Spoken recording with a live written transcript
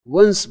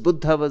Once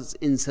Buddha was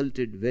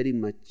insulted very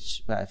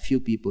much by a few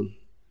people.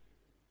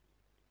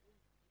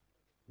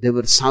 They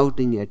were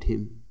shouting at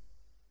him,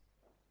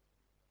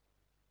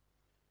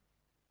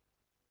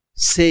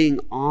 saying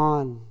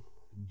all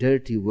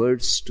dirty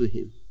words to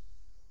him.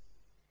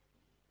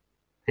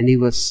 And he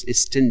was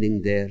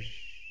standing there,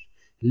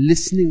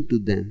 listening to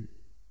them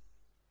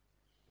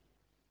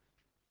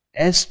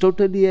as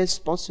totally as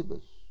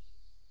possible.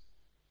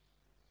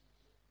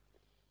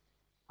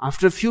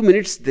 After a few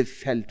minutes, they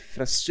felt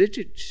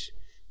frustrated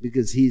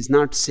because he is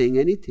not saying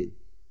anything.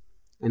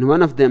 And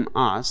one of them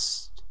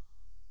asked,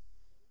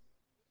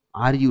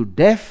 "Are you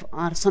deaf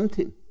or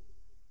something?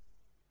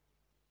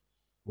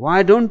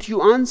 Why don't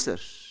you answer?"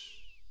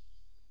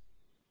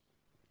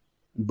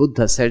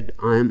 Buddha said,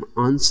 "I am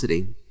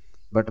answering,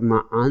 but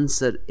my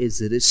answer is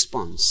a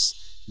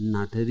response,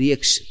 not a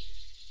reaction."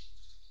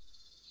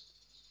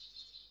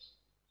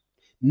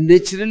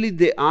 Naturally,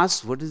 they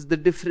asked, what is the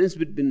difference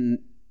between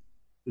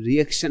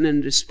reaction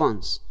and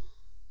response?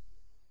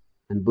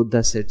 And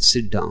Buddha said,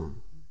 "Sit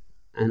down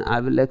and I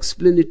will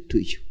explain it to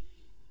you."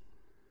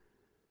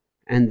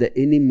 And the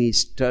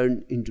enemies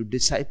turned into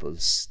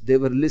disciples. They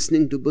were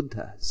listening to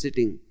Buddha,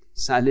 sitting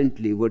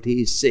silently what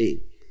he is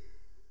saying.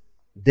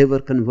 They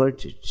were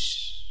converted.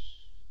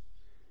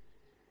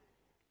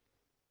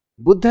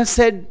 Buddha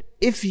said,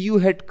 "If you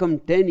had come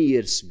 10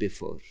 years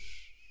before,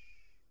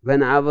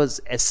 when I was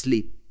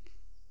asleep,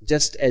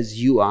 just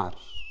as you are,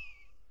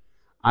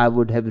 I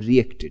would have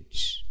reacted.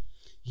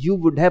 You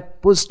would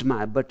have pushed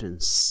my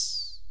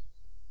buttons.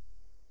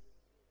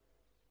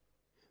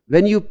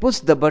 When you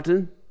push the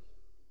button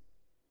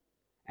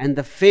and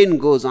the fan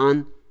goes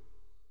on,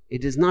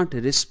 it is not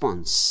a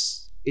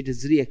response, it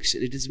is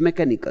reaction, it is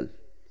mechanical.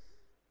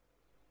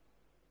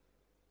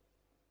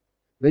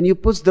 When you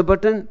push the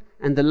button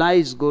and the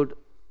lights go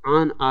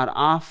on or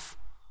off,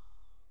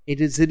 it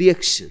is a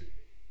reaction,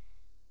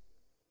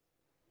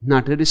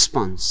 not a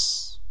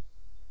response.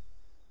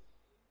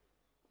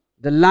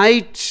 The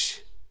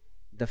light,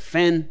 the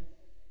fan,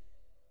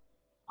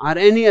 or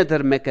any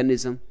other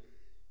mechanism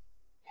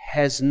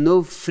has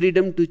no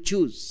freedom to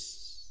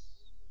choose.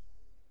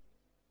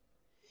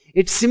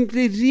 It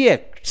simply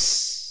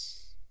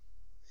reacts.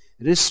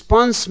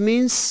 Response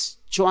means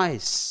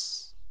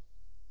choice.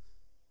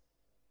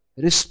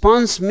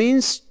 Response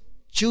means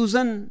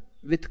chosen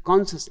with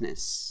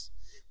consciousness.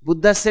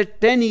 Buddha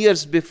said 10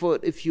 years before,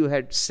 if you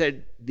had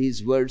said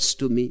these words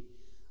to me,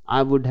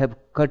 I would have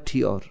cut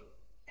your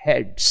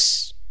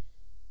heads.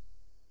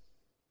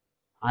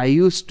 I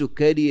used to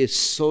carry a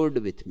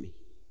sword with me.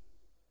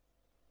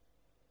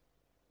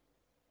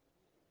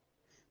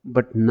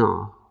 But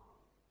now,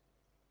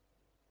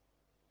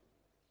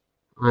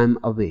 I am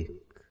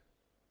awake.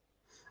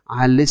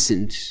 I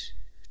listened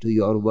to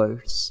your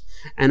words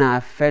and I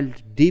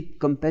felt deep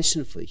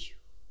compassion for you.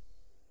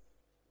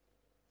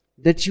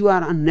 That you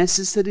are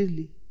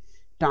unnecessarily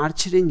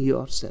torturing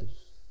yourself.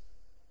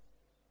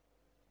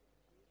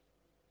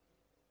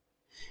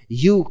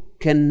 You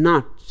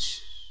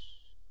cannot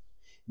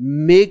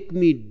make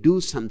me do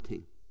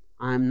something.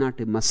 I am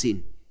not a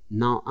machine.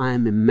 Now I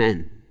am a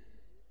man.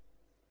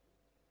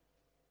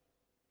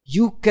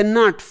 You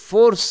cannot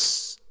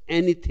force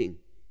anything.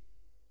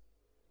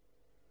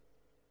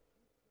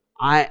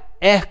 I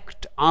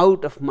act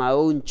out of my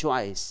own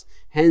choice.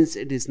 Hence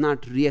it is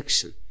not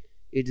reaction.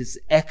 It is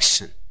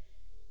action.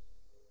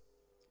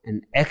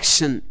 And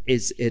action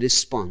is a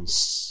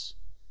response.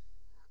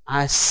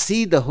 I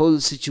see the whole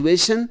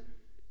situation,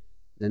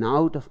 then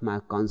out of my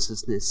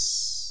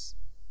consciousness,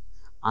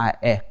 I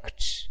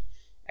act.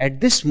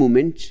 At this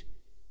moment,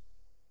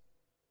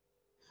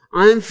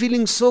 I am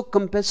feeling so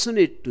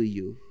compassionate to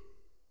you,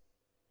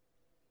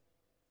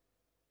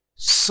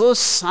 so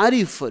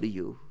sorry for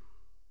you,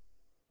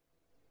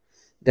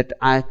 that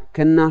I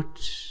cannot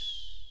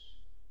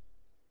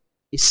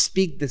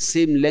speak the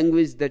same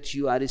language that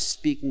you are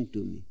speaking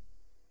to me.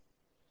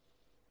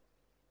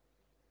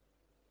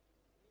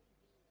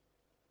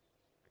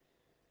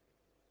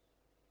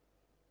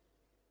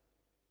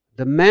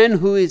 The man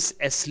who is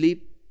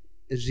asleep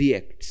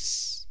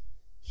reacts.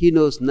 He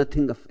knows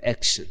nothing of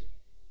action.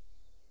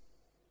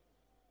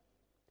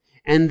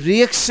 And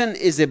reaction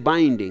is a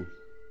binding.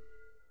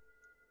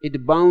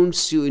 It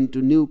bounds you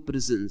into new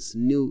prisons,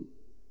 new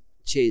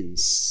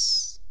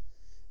chains.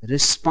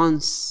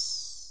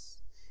 Response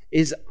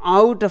is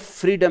out of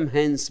freedom,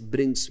 hence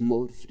brings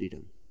more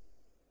freedom.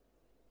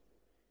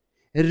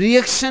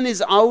 Reaction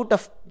is out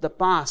of the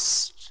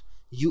past.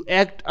 You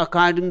act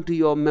according to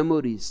your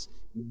memories,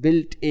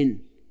 built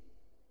in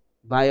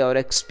by your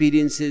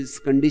experiences,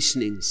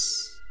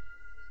 conditionings.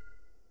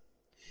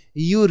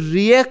 You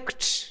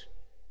react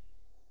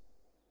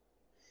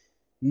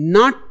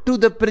not to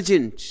the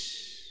present,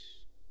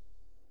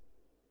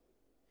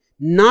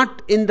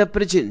 not in the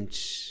present.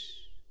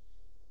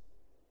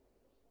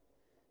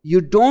 You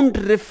don't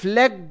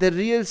reflect the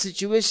real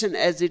situation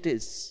as it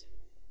is.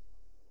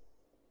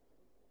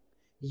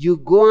 You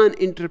go on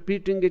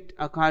interpreting it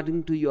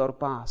according to your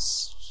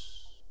past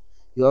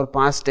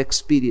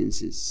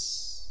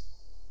experiences.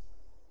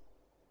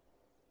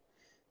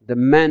 The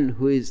man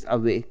who is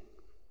awake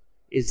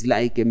is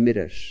like a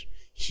mirror.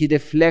 He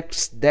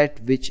reflects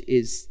that which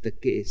is the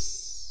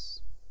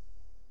case.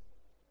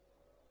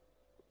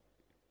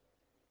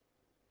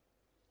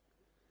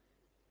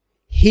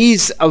 He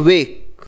is awake